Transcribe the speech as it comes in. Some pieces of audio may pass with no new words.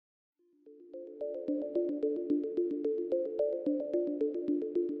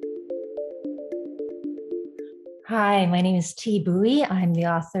Hi, my name is Thi Bui. I'm the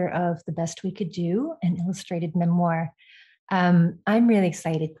author of The Best We Could Do, an illustrated memoir. I'm really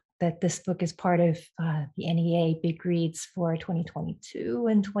excited that this book is part of the NEA Big Reads for 2022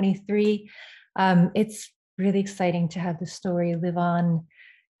 and 23. It's really exciting to have the story live on.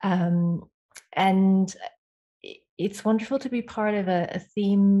 Um, and it's wonderful to be part of a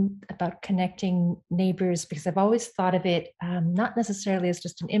theme about connecting neighbors, because I've always thought of it not necessarily as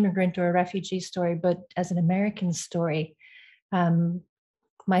just an immigrant or a refugee story, but as an American story. Um,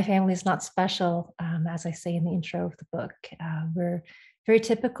 my family is not special, as I say in the intro of the book. We're very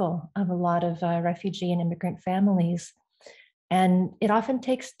typical of a lot of refugee and immigrant families. And it often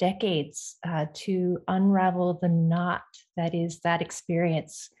takes decades to unravel the knot that is that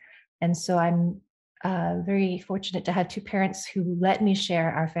experience. And so I'm very fortunate to have two parents who let me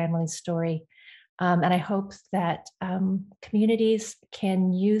share our family's story. And I hope that communities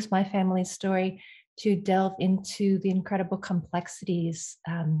can use my family's story to delve into the incredible complexities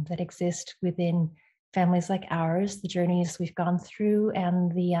that exist within families like ours, the journeys we've gone through,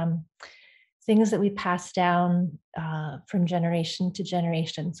 and the things that we pass down from generation to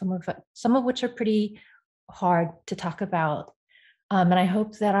generation, some of which are pretty hard to talk about. And I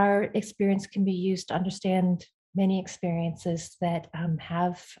hope that our experience can be used to understand many experiences that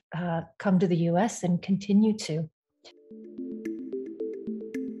have come to the US and continue to.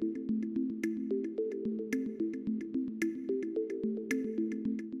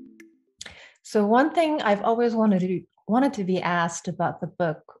 So one thing I've always wanted to be asked about the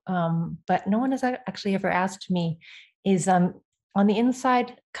book, but no one has actually ever asked me, is on the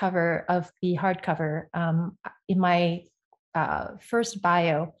inside cover of the hardcover, in my first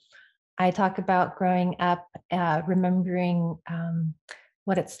bio, I talk about growing up, remembering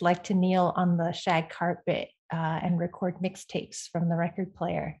what it's like to kneel on the shag carpet and record mixtapes from the record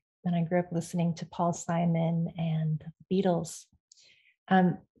player. And I grew up listening to Paul Simon and the Beatles.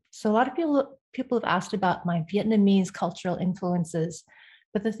 Um, so a lot of people have asked about my Vietnamese cultural influences,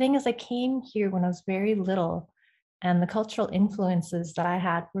 but the thing is, I came here when I was very little, and the cultural influences that I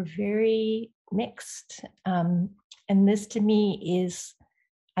had were very mixed. And this, to me, is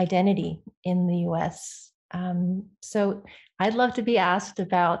identity in the U.S. So I'd love to be asked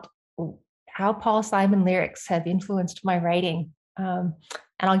about how Paul Simon lyrics have influenced my writing, and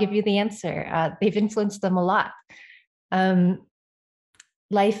I'll give you the answer. They've influenced them a lot. Um,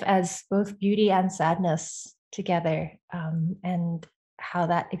 Life as both beauty and sadness together, and how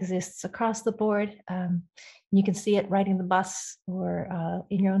that exists across the board. You can see it riding the bus or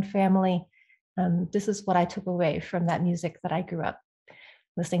in your own family. This is what I took away from that music that I grew up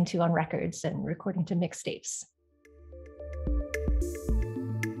listening to on records and recording to mixtapes.